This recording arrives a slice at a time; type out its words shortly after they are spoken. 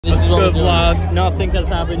what we're doing. Vlog. Nothing has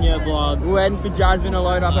happened yet, vlog. We're waiting for Jasmine to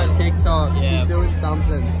load up her TikTok. Yeah. She's doing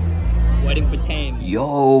something. Waiting for Tame.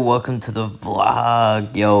 Yo, welcome to the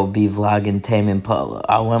vlog. Yo, be vlogging Tame Impala.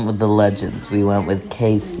 I went with the legends. We went with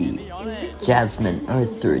Casey, Jasmine,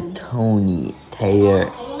 Arthur, Tony,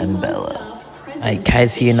 Taya, and Bella. Hey,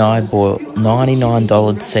 Casey and I bought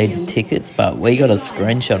 $99 seated tickets, but we got a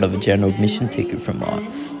screenshot of a general admission ticket from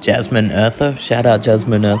Jasmine and Arthur. Shout out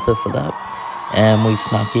Jasmine and Arthur for that. And we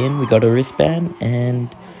snuck in, we got a wristband, and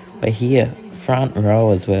we're here, front row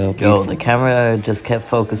as well. Yo, the camera just kept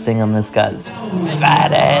focusing on this guy's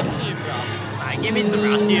fat head. Give me some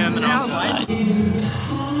rusty and I'll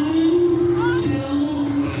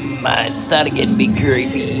Mate, it started getting big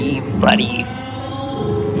creepy, bloody.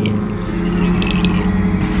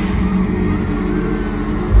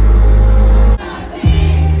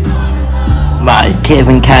 Mate,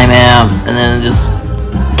 Kevin came out, and then it just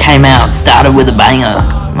came out, started with a banger.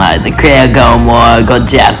 Mate, the crowd going wild, got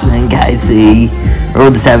Jasmine and Casey. We're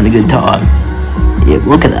all just having a good time. Yeah,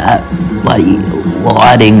 look at that. Bloody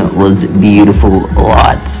lighting was beautiful.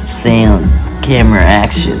 Lights, sound, camera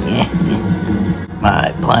action, yeah.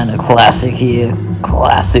 Mate, playing a classic here.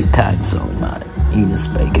 Classic Tame song, mate. Even the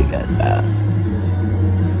speaker goes out.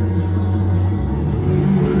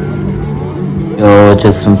 Oh,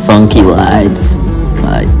 just some funky lights.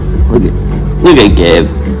 Mate, look at Gav.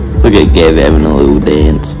 Look at Gav having a little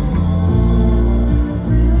dance.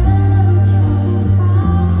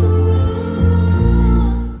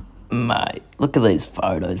 Mate, look at these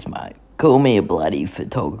photos, mate. Call me a bloody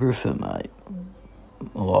photographer, mate.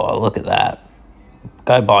 Oh, look at that.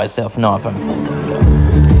 Go buy yourself an iPhone 14, guys.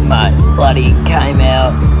 Mate, bloody came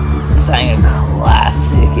out, sang a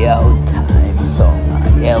classic old Tame song,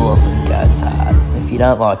 mate. Elephant goes hard. If you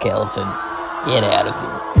don't like Elephant, get out of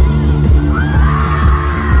here.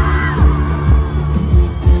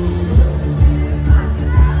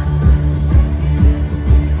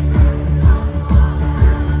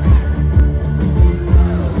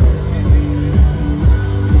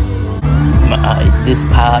 Mate, this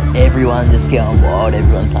part, everyone just going wild.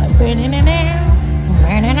 Everyone's like,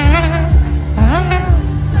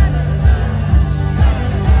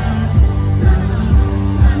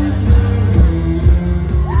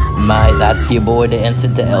 mate, that's your boy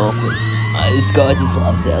dancing to Elephant. Mate, this guy just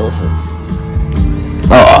loves elephants.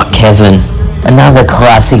 Oh, Kevin. Another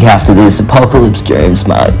classic after this, Apocalypse Dreams,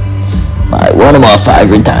 mate. Mate, one of my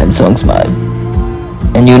favourite Tame songs, mate.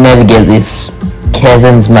 And you'll never get this.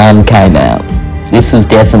 Kevin's mum came out. This was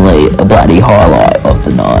definitely a bloody highlight of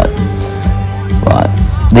the night. Right,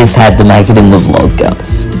 this had to make it in the vlog,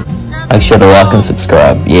 guys. Make sure to like and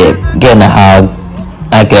subscribe. Yeah, getting a hug.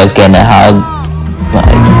 That girl's getting a hug.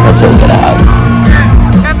 Mate, let's all get a hug.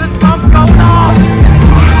 Kevin's mum's going on!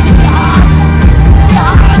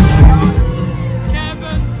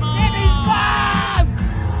 Kevin's mum!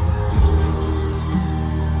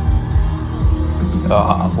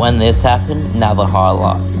 Oh, when this happened, another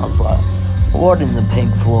highlight. I was like, what in the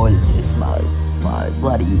Pink Floyd is this, mate? Mate,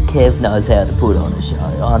 bloody Kev knows how to put on a show.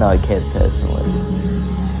 I know Kev personally.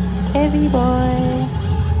 Kevy boy.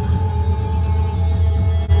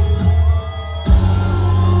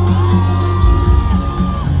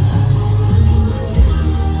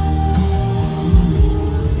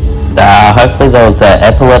 Hopefully there was an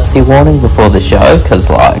epilepsy warning before the show, because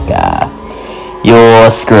like you're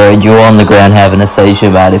screwed. You're on the ground having a seizure,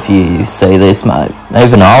 mate, if you see this, mate.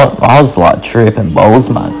 Even I was like tripping balls,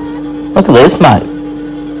 mate. Look at this, mate.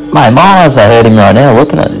 Mate, my eyes are hurting right now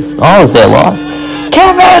looking at this. I was there live.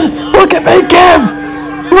 Kevin, look at me,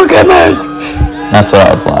 Kev. Look at me. That's what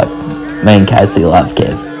I was like. Me and Casey love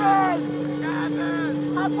Kev.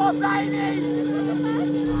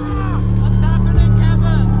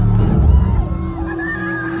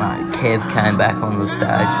 Kev came back on the stage,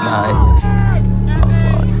 mate. I was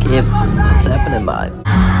like, Kev, what's happening, mate?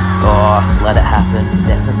 Oh, let it happen.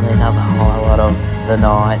 Definitely another highlight of the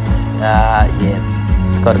night. Yeah,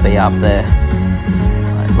 it's got to be up there.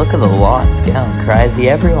 Mate, look at the lights going crazy.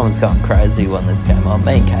 Everyone's going crazy when this came on.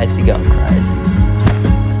 Me and Casey going crazy.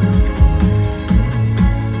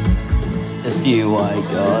 Just you wait,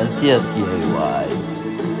 guys. Just you wait.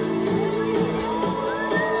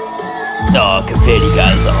 Oh, confetti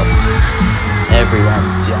goes off.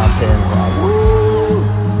 Everyone's jumping like, woo!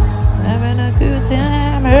 Having a good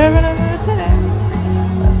time, having a good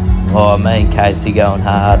time. Oh, me and Casey going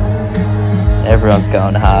hard. Everyone's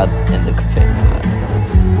going hard in the confetti party.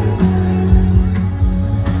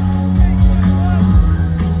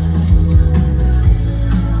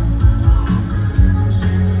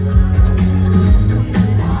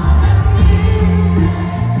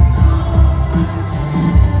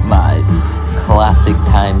 classic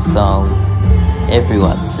Tame song.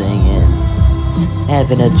 Everyone's singing,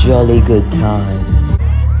 having a jolly good time.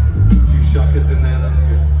 You shuckers in there, that's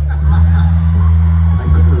good. I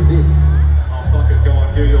couldn't resist. I'll fucking go on,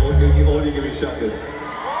 all you give me shuckers.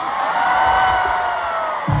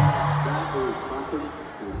 That is fucking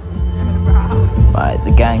stupid. Mate,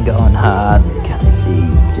 the gang going hard. Casey,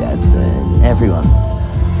 Jasmine, everyone's.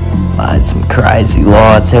 Mate, some crazy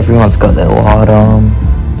lights. Everyone's got their light on.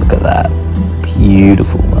 Look at that.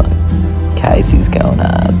 Beautiful, mate. Casey's going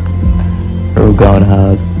hard. We're all going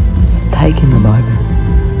hard. Just taking the moment.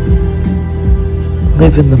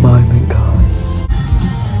 Live in the moment, guys.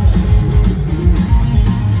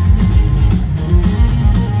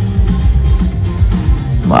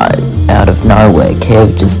 Mate, out of nowhere,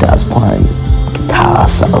 Kev just starts playing guitar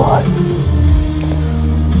solo.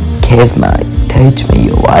 Kev, mate, teach me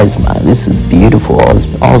your ways, mate. This is beautiful. I was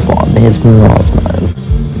like mesmerised, mate.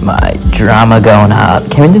 Mate, drummer going hard.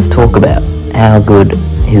 Can we just talk about how good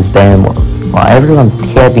his band was? Like, everyone's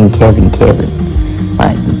Kevin.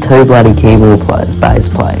 Mate, the two bloody keyboard players, bass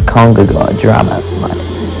player, conga guy, drummer, mate.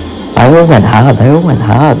 They all went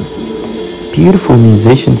hard. Beautiful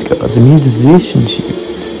musicians, guys. The musicianship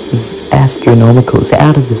is astronomical. It's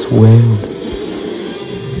out of this world.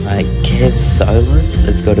 Mate, Kev's solos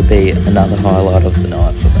have got to be another highlight of the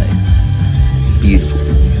night for me. Beautiful.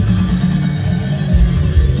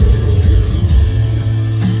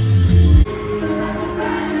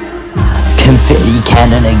 Confetti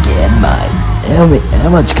cannon again, mate. How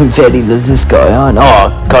much confetti does this guy on? Oh,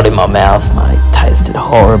 got in my mouth, mate. Tasted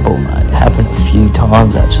horrible, mate. Happened a few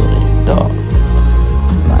times, actually. Oh,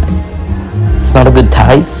 mate. It's not a good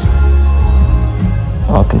taste.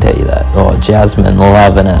 I can tell you that. Oh, Jasmine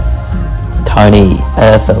loving it. Tony,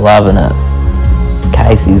 Eartha loving it.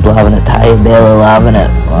 Casey's loving it. Tame Impala loving it.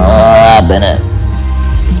 Loving it.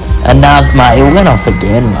 Another, mate, it went off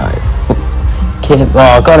again, mate. Oh,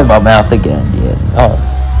 I got in my mouth again, yeah. Oh,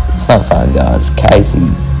 it's not fun, guys. Casey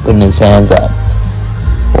putting his hands up.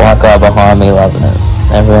 White guy behind me loving it.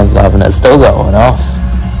 Everyone's loving it. Still going off.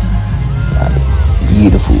 Mate,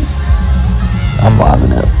 beautiful. I'm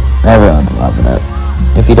loving it. Everyone's loving it.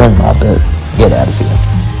 If you didn't love it, get out of here.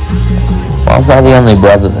 Why was I the only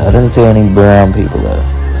brother there? I didn't see any brown people there.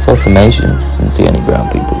 I saw some Asians, didn't see any brown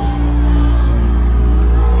people.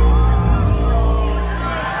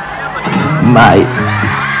 Mate,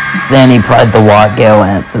 then he played the white girl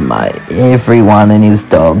anthem, mate. Everyone and his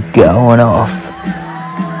dog going off.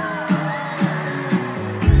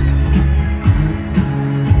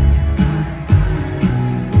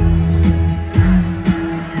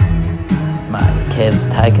 Kev's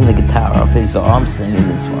taking the guitar off. He's like, I'm singing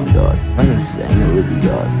this one, guys. Let me sing it with you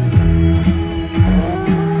guys.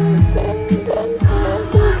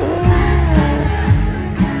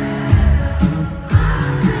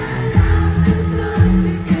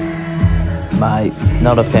 Mate,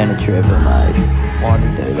 not a fan of Trevor, mate. Why'd he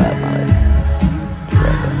do that, mate?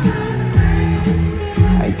 Trevor.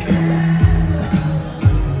 Hey, Trevor.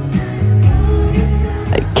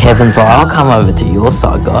 Kevin's like, I'll come over to your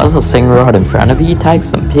side, guys. I'll sing right in front of you. Take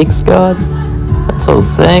some pics, guys. Let's all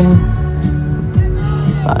sing.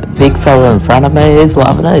 Big fella in front of me, he's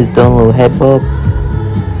loving it. He's doing a little head bob.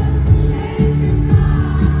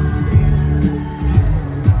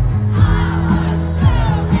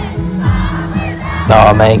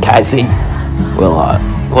 Oh man, Casey.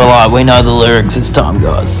 We know the lyrics this time,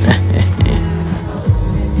 guys.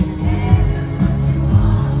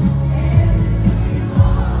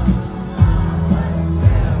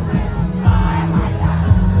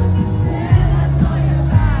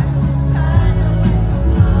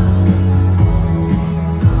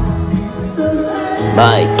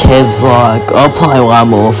 Mate, Kev's like, I'll play one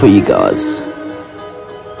more for you guys.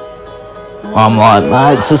 I'm like,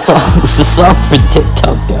 mate, it's a song for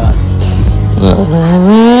TikTok, guys.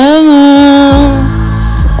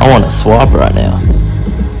 I want to swipe right now.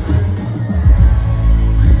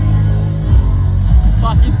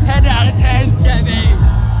 Fucking 10 out of 10,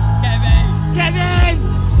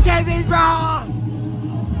 Kevin's wrong!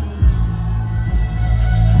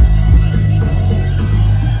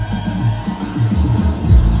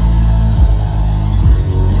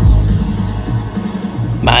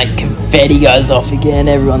 Mate, confetti goes off again,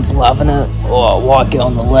 everyone's loving it. Oh, white girl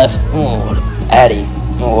on the left. Oh, Addy.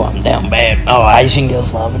 Oh, I'm down bad. Oh, Asian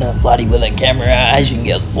girl's loving it. Bloody with a camera. Asian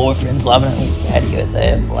girl's boyfriend's loving it. Addy out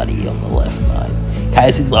there, bloody on the left, mate.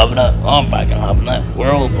 Casey's loving it. I'm fucking loving it.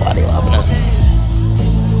 We're all bloody loving it.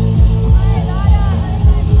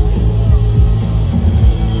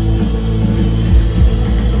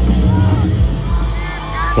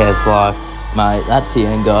 Kev's like, Mate, that's the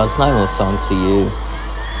end, guys. No more songs for you.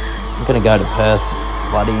 I'm gonna go to Perth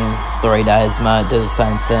bloody in 3 days, mate. Do the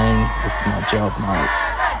same thing. This is my job, mate.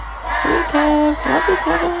 See you, Kev. Love you,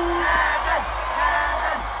 Kevin.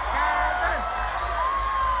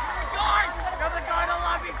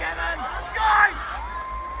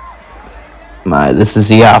 Mate, this is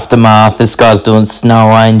the aftermath. This guy's doing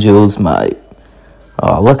Snow Angels, mate.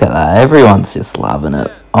 Oh, look at that. Everyone's just loving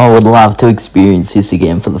it. I would love to experience this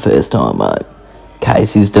again for the first time, mate.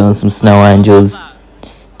 Casey's doing some Snow Angels.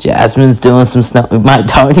 Jasmine's doing some snow. Mate,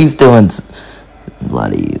 Tony's doing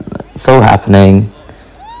bloody. It's all happening.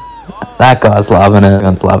 That guy's loving it.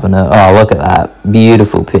 Everyone's loving it. Oh, look at that.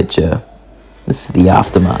 Beautiful picture. This is the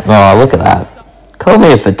aftermath. Oh, look at that. Call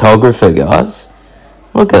me a photographer, guys.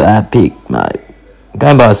 Look at that pic, mate.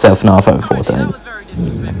 Going by myself an iPhone 14.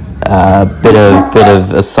 Bit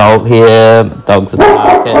of assault here. Dogs are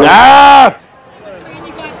barking. Ah!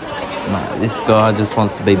 Mate, this guy just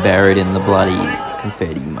wants to be buried in the bloody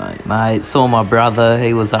confetti, mate. Mate, saw my brother.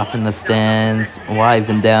 He was up in the stands,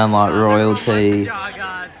 waving down like royalty.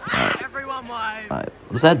 Mate,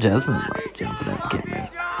 was that Jasmine, mate, jumping out to get me?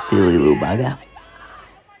 Silly little bugger.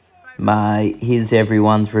 Mate, here's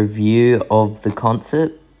everyone's review of the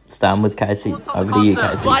concert. Starting with Casey. Over to you,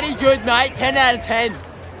 Casey. Bloody good, mate. 10 out of 10.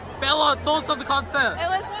 Bella, thoughts on the concert? It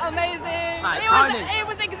was amazing. Mate, it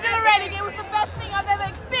was exhilarating. It was the best thing I've ever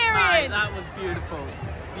experienced. Mate, that was beautiful.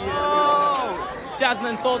 Oh.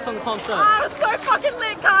 Jasmine, thoughts on the concert? Oh, it was so fucking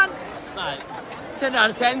lit, cunt. Mate, 10 out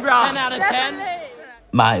of 10, bro. 10 out of 10.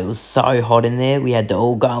 Mate, it was so hot in there. We had to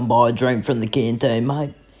all go and buy a drink from the canteen,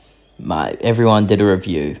 mate. Mate, everyone did a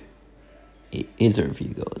review. Here's a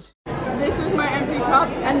review, guys. This is my empty cup,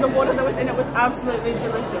 and the water that was in it was absolutely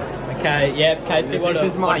delicious. Okay, yep, Casey, what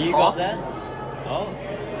you got there? Oh,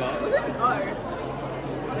 Scott. Look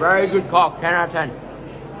at go. Very good cock. 10 out of 10.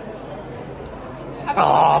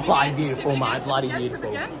 Oh, bloody beautiful, mate. Bloody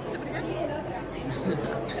beautiful.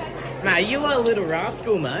 Mate, you are a little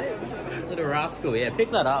rascal, mate. Little rascal, yeah.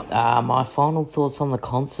 Pick that up. My final thoughts on the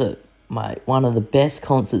concert. Mate, one of the best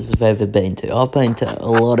concerts I've ever been to. I've been to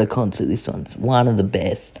a lot of concerts. This one's one of the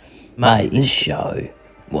best. Mate, this show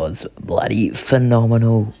was bloody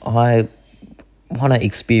phenomenal. I want to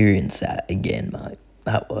experience that again, mate.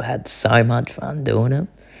 I had so much fun doing it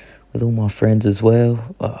with all my friends as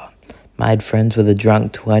well. Oh, made friends with a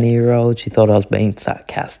drunk 20-year-old. She thought I was being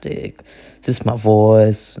sarcastic. Just my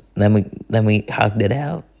voice. Then we hugged it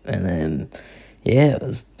out, and then yeah, it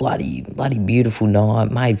was bloody beautiful night.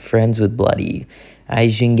 Made friends with bloody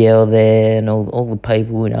Asian girl there and all the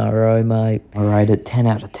people in our row, mate. I rate it 10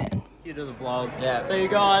 out of 10. You do the vlog. Yeah. See you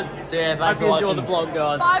guys. See ya. Hope you enjoy the vlog,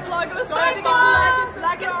 guys. Bye, vlog. It was so fun.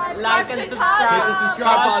 Like and subscribe. Like and subscribe. Hit the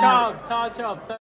subscribe button. Chop.